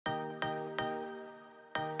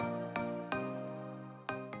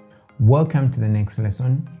Welcome to the next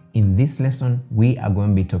lesson. In this lesson, we are going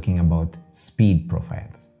to be talking about speed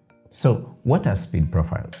profiles. So what are speed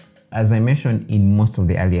profiles? As I mentioned in most of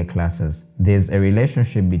the earlier classes, there's a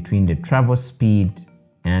relationship between the travel speed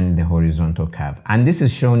and the horizontal curve. And this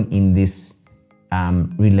is shown in this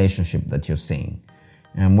relationship that you're seeing,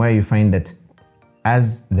 where you find that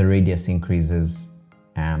as the radius increases,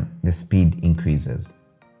 the speed increases.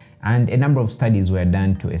 And a number of studies were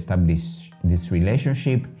done to establish this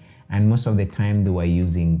relationship, and most of the time they were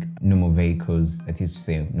using normal vehicles, that is to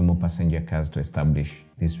say normal passenger cars, to establish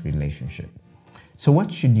this relationship. So what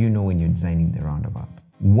should you know when you're designing the roundabout?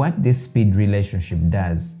 What this speed relationship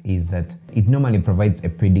does is that it normally provides a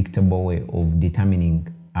predictable way of determining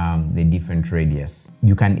the different radius.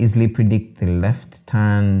 You can easily predict the left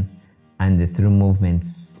turn and the through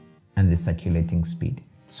movements and the circulating speed.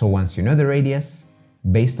 So once you know the radius,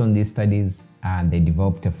 based on these studies, they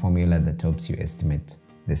developed a formula that helps you estimate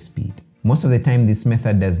the speed. Most of the time, this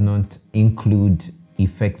method does not include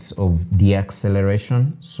effects of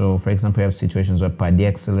deceleration. So for example, you have situations where per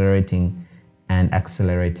decelerating and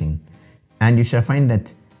accelerating, and you shall find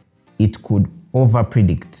that it could over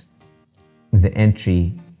predict the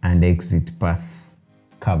entry and exit path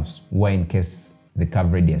curves, where in case the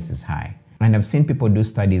curve radius is high. And I've seen people do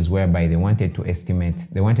studies whereby they wanted to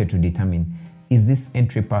determine, is this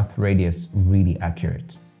entry path radius really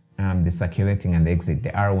accurate? The circulating and the exit,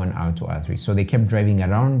 the R1, R2, R3. So they kept driving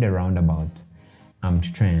around the roundabout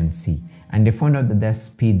to try and see. And they found out that their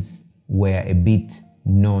speeds were a bit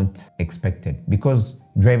not expected, because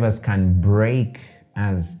drivers can brake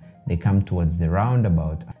as they come towards the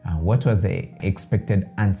roundabout. What was the expected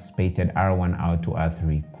anticipated R1, R2,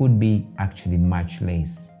 R3 could be actually much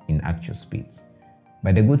less in actual speeds.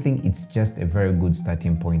 But the good thing, it's just a very good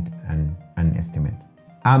starting point and an estimate.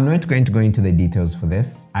 I'm not going to go into the details for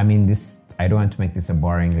this. I don't want to make this a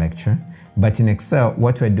boring lecture, but in Excel,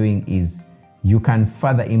 what we're doing is you can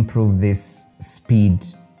further improve this speed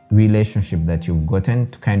relationship that you've gotten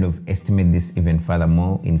to kind of estimate this even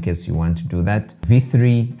furthermore in case you want to do that.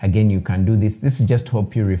 V3, again, you can do this. This is just to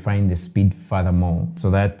help you refine the speed furthermore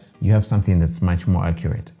so that you have something that's much more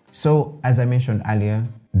accurate. So as I mentioned earlier,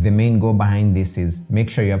 the main goal behind this is make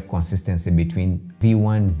sure you have consistency between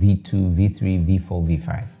V1, V2, V3, V4,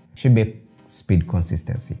 V5. Should be speed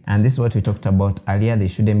consistency. And this is what we talked about earlier. There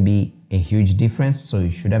shouldn't be a huge difference. So you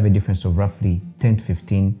should have a difference of roughly 10 to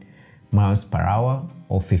 15 miles per hour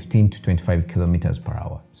or 15 to 25 kilometers per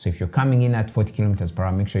hour. So if you're coming in at 40 kilometers per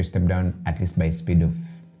hour, make sure you step down at least by a speed of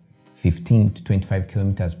 15 to 25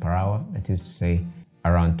 kilometers per hour. That is to say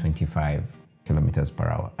around 25 kilometers per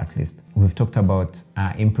hour at least. We've talked about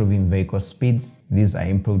improving vehicle speeds. These are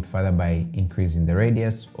improved further by increasing the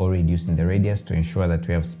radius or reducing the radius to ensure that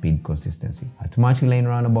we have speed consistency. At multi-lane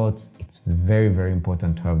roundabouts, it's very, very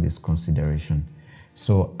important to have this consideration.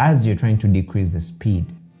 So as you're trying to decrease the speed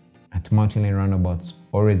at multi-lane roundabouts,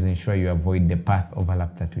 always ensure you avoid the path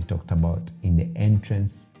overlap that we talked about in the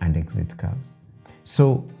entrance and exit curves.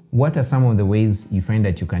 So what are some of the ways you find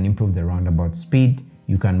that you can improve the roundabout speed?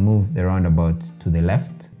 You can move the roundabout to the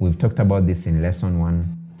left. We've talked about this in lesson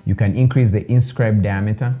 1. You can increase the inscribed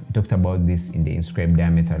diameter. We talked about this in the inscribed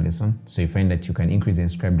diameter lesson. So you find that you can increase the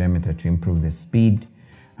inscribed diameter to improve the speed.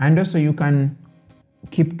 And also you can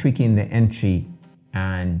keep tweaking the entry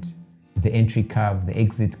and the entry curve, the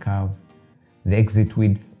exit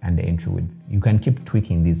width and the entry width. You can keep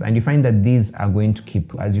tweaking these, and you find that these are going to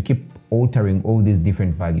keep, as you keep altering all these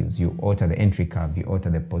different values, you alter the entry curve, you alter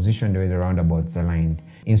the position the way the roundabout's aligned,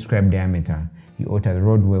 inscribed diameter, you alter the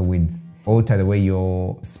roadway width, alter the way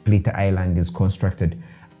your split island is constructed.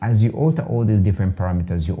 As you alter all these different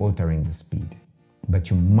parameters, you're altering the speed, but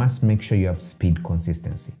you must make sure you have speed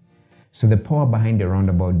consistency. So the power behind the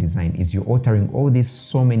roundabout design is you're altering all these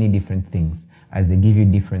so many different things as they give you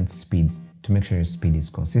different speeds to make sure your speed is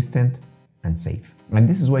consistent and safe. And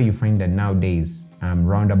this is where you find that nowadays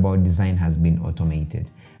roundabout design has been automated.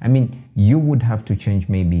 You would have to change,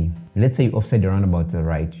 maybe, let's say you offset the roundabout to the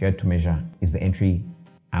right, you had to measure, is the entry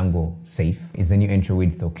angle safe? Is the new entry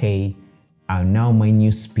width okay? Now my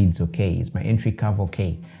new speed's okay? Is my entry curve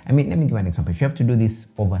okay? Let me give an example. If you have to do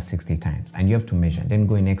this over 60 times and you have to measure, then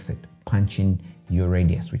go in exit, punch in your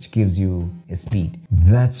radius, which gives you a speed.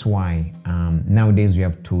 That's why nowadays we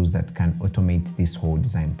have tools that can automate this whole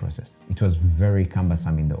design process. It was very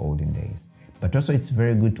cumbersome in the olden days, but also it's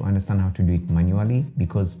very good to understand how to do it manually,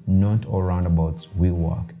 because not all roundabouts will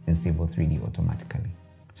work in Civil 3D automatically.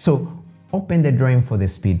 So open the drawing for the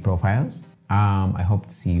speed profiles. I hope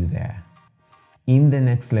to see you there. In the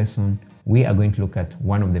next lesson, we are going to look at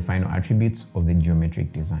one of the final attributes of the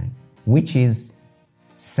geometric design, which is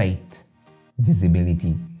sight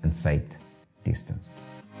visibility, and sight distance.